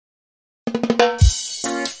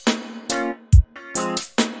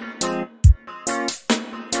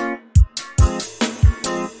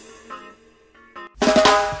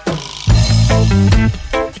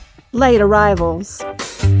Late arrivals.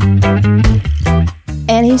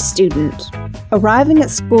 Any student arriving at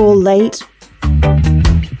school late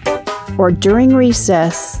or during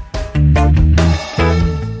recess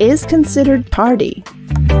is considered tardy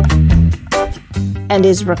and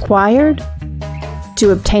is required to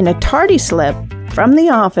obtain a tardy slip from the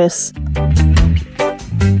office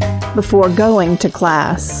before going to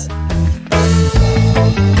class.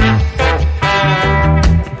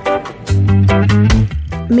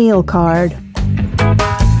 Meal card.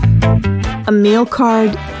 A meal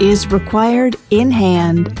card is required in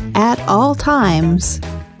hand at all times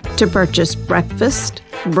to purchase breakfast,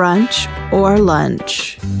 brunch, or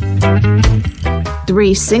lunch.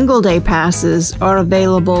 3 single-day passes are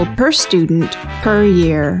available per student per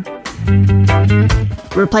year.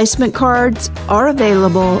 Replacement cards are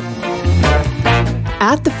available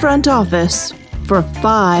at the front office for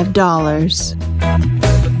 $5.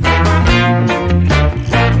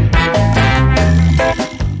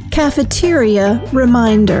 Cafeteria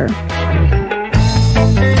Reminder.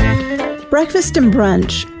 Breakfast and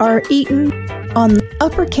brunch are eaten on the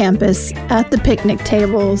upper campus at the picnic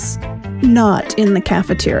tables, not in the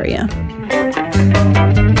cafeteria.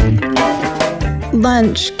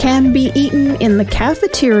 Lunch can be eaten in the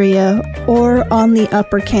cafeteria or on the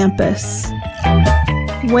upper campus.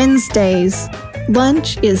 Wednesdays,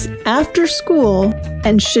 lunch is after school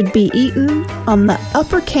and should be eaten on the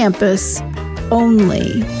upper campus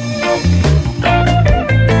only.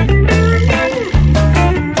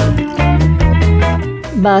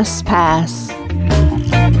 Bus pass.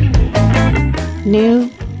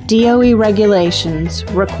 New DOE regulations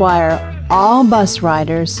require all bus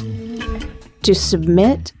riders to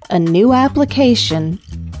submit a new application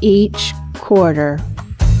each quarter.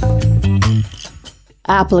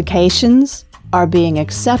 Applications are being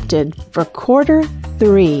accepted for quarter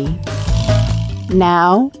 3,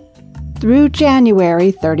 now through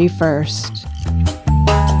January 31st.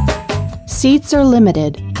 Seats are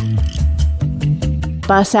limited.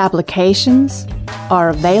 Bus applications are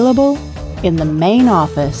available in the main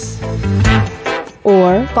office,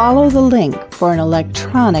 or follow the link for an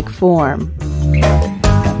electronic form.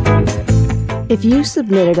 If you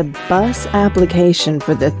submitted a bus application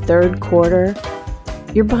for the 3rd quarter,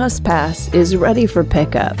 your bus pass is ready for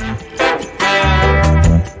pickup.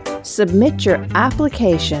 Submit your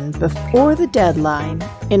application before the deadline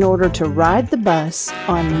in order to ride the bus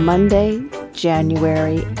on Monday,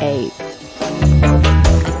 January 8th.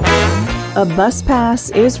 A bus pass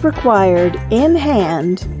is required in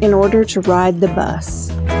hand in order to ride the bus.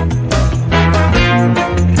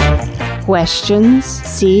 Questions?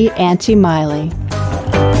 See Auntie Miley.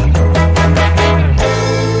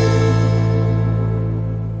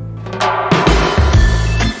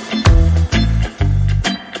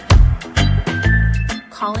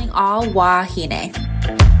 Calling all wahine.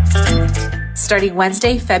 Starting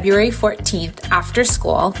Wednesday, February 14th after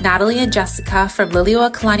school, Natalie and Jessica from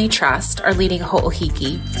Liliuokalani Trust are leading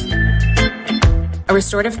Ho'ohiki, a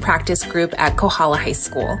restorative practice group at Kohala High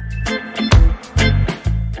School.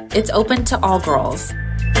 It's open to all girls.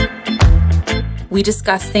 We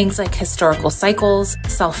discuss things like historical cycles,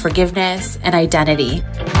 self-forgiveness, and identity.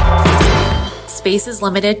 Space is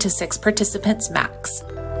limited to 6 participants max.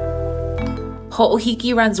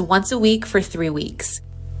 Ho'ohiki runs once a week for 3 weeks.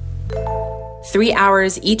 3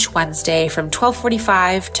 hours each Wednesday from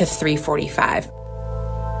 12:45 to 3:45.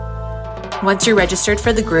 Once you're registered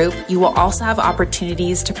for the group, you will also have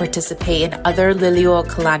opportunities to participate in other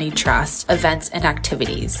Liliuokalani Trust events and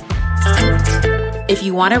activities. If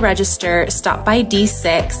you want to register, stop by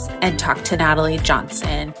D6 and talk to Natalie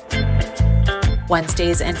Johnson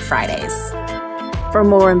Wednesdays and Fridays. For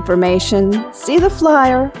more information, see the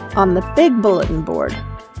flyer on the big bulletin board.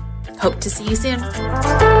 Hope to see you soon.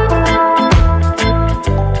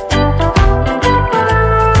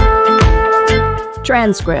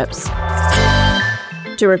 Transcripts.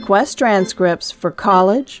 To request transcripts for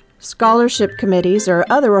college, scholarship committees, or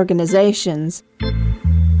other organizations,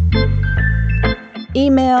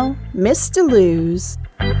 email Miss DeLuz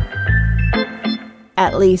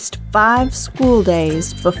at least 5 school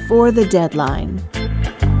days before the deadline.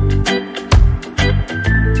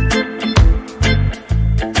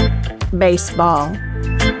 Baseball.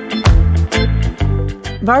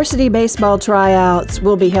 Varsity baseball tryouts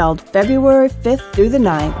will be held February 5th through the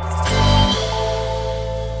 9th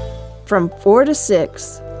from 4 to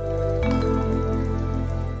 6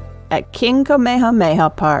 at King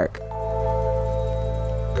Kamehameha Park.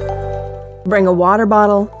 Bring a water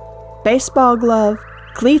bottle, baseball glove,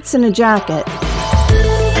 cleats, and a jacket.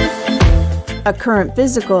 A current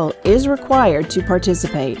physical is required to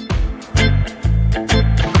participate.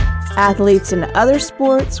 Athletes in other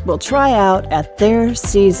sports will try out at their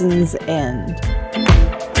season's end.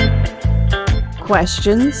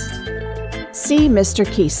 Questions? See Mr.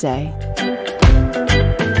 Kisei.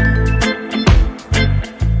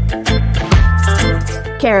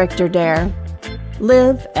 Character Dare.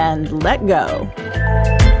 Live and let go.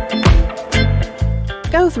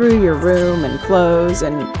 Go through your room and clothes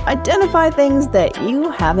and identify things that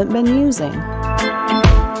you haven't been using.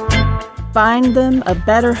 Find them a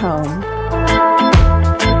better home,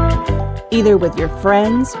 either with your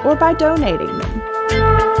friends or by donating them.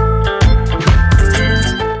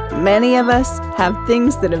 Many of us have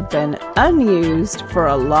things that have been unused for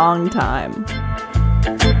a long time.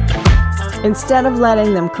 Instead of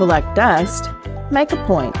letting them collect dust, make a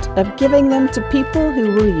point of giving them to people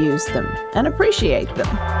who will use them and appreciate them.